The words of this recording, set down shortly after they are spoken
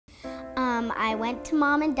I went to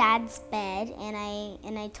Mom and Dad's bed, and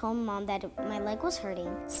I told Mom that my leg was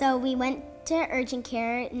hurting. So we went to urgent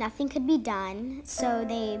care. Nothing could be done, so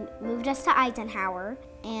they moved us to Eisenhower,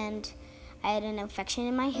 and I had an infection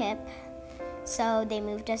in my hip, so they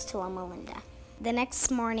moved us to Loma Linda. The next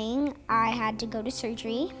morning, I had to go to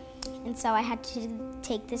surgery, and so I had to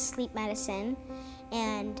take this sleep medicine.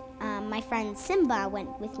 And my friend Simba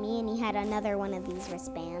went with me, and he had another one of these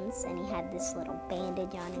wristbands, and he had this little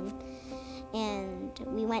bandage on him. And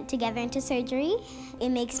we went together into surgery. It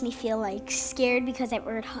makes me feel like scared because I've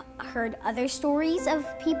heard other stories of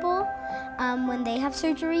people when they have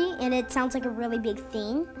surgery, and it sounds like a really big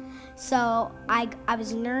thing. So I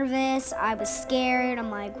was nervous, I was scared. I'm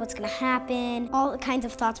like, what's gonna happen? All kinds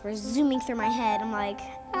of thoughts were zooming through my head. I'm like,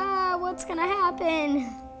 what's gonna happen?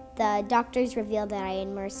 The doctors revealed that I had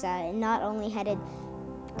MRSA, and not only had it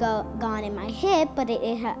gone in my hip, but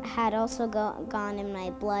it had also gone in my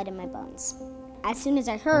blood and my bones. As soon as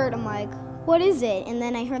I heard, I'm like, what is it? And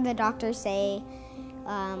then I heard the doctor say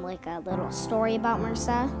like a little story about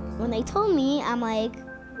MRSA. When they told me, I'm like,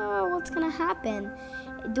 what's gonna happen?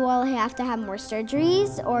 Do I have to have more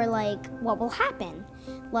surgeries, or like what will happen?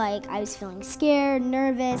 Like, I was feeling scared,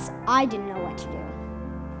 nervous. I didn't know what to do.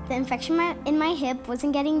 The infection in my hip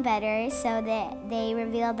wasn't getting better, so they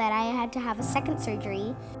revealed that I had to have a second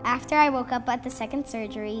surgery. After I woke up at the second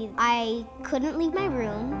surgery, I couldn't leave my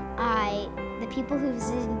room. The people who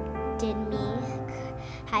visited me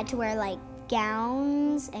had to wear like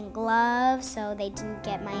gowns and gloves so they didn't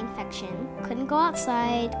get my infection. Couldn't go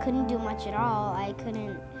outside, couldn't do much at all. I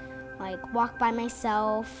couldn't like walk by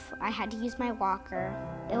myself. I had to use my walker.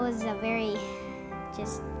 It was a very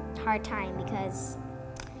just hard time because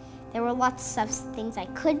there were lots of things I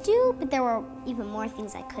could do, but there were even more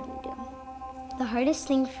things I couldn't do. The hardest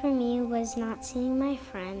thing for me was not seeing my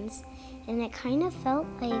friends, and it kind of felt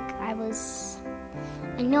like I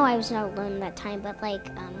know I was not alone that time, but like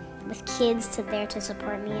with kids there to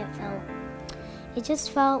support me, it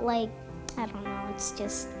just felt like, I don't know, it's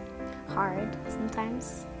just hard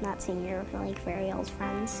sometimes not seeing your like very old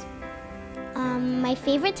friends. My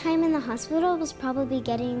favorite time in the hospital was probably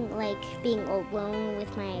being alone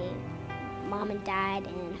with my mom and dad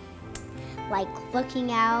and like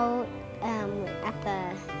looking out at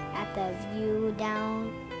the view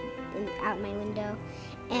out my window.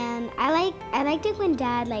 And I liked it when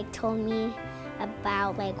Dad like told me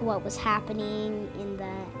about like what was happening in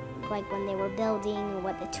when they were building and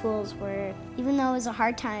what the tools were. Even though it was a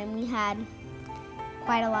hard time, we had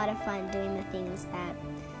quite a lot of fun doing the things that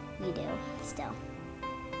we do still.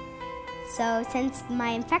 So since my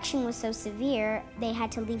infection was so severe, they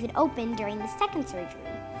had to leave it open during the second surgery.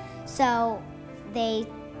 So they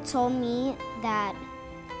told me that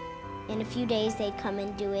in a few days they'd come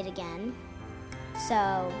and do it again.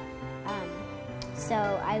 So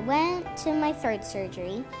I went to my third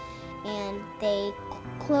surgery, and they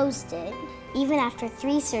closed it. Even after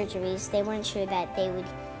 3 surgeries, they weren't sure that they would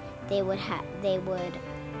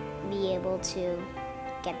be able to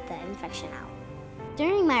get the infection out.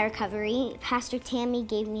 During my recovery, Pastor Tammy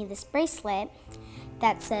gave me this bracelet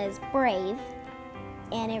that says brave,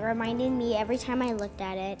 and it reminded me every time I looked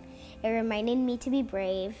at it, it reminded me to be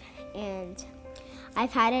brave, and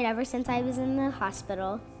I've had it ever since I was in the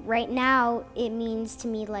hospital. Right now, it means to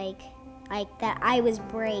me like that I was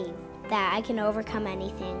brave, that I can overcome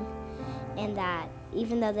anything, and that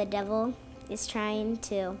even though the devil is trying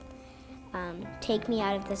to take me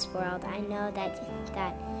out of this world, I know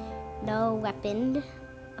that no weapon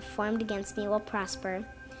formed against me will prosper,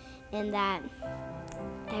 and that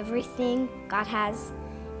everything God has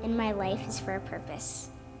in my life is for a purpose.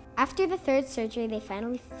 After the third surgery, they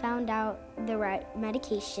finally found out the right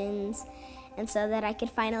medications, and so that I could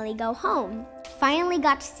finally go home. Finally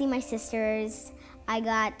got to see my sisters. I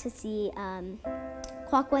got to see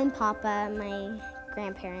Kwakwa and Papa, my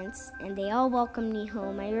grandparents, and they all welcomed me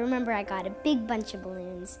home. I remember I got a big bunch of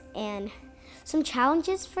balloons, and some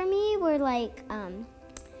challenges for me were like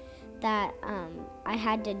that I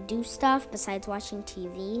had to do stuff besides watching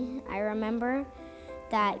TV. I remember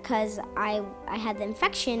that because I had the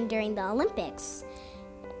infection during the Olympics,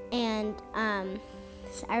 and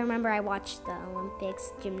I remember I watched the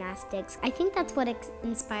Olympics, gymnastics. I think that's what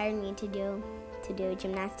inspired me to do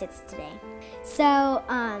gymnastics today. So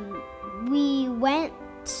we went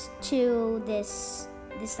to this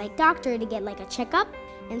like doctor to get like a checkup,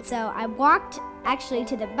 and so I walked actually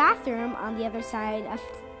to the bathroom on the other side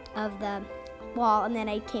of the wall, and then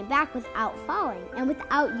I came back without falling and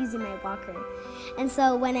without using my walker. And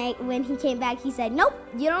so when he came back, he said, "Nope,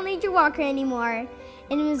 you don't need your walker anymore."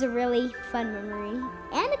 And it was a really fun memory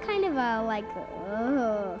and a kind of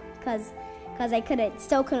a because I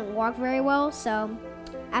still couldn't walk very well. So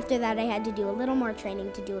after that, I had to do a little more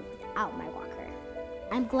training to do it without my walker.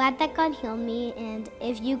 I'm glad that God healed me, and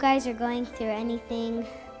if you guys are going through anything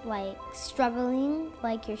like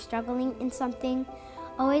you're struggling in something,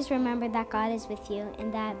 always remember that God is with you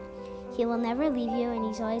and that He will never leave you, and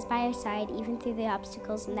He's always by your side, even through the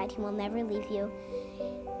obstacles, and that He will never leave you.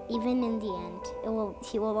 Even in the end,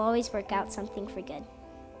 He will always work out something for good.